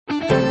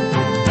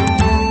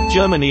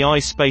Germany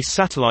I-Space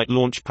satellite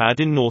launch pad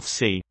in North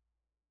Sea.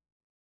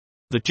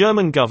 The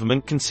German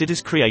government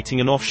considers creating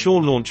an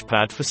offshore launch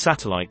pad for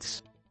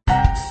satellites.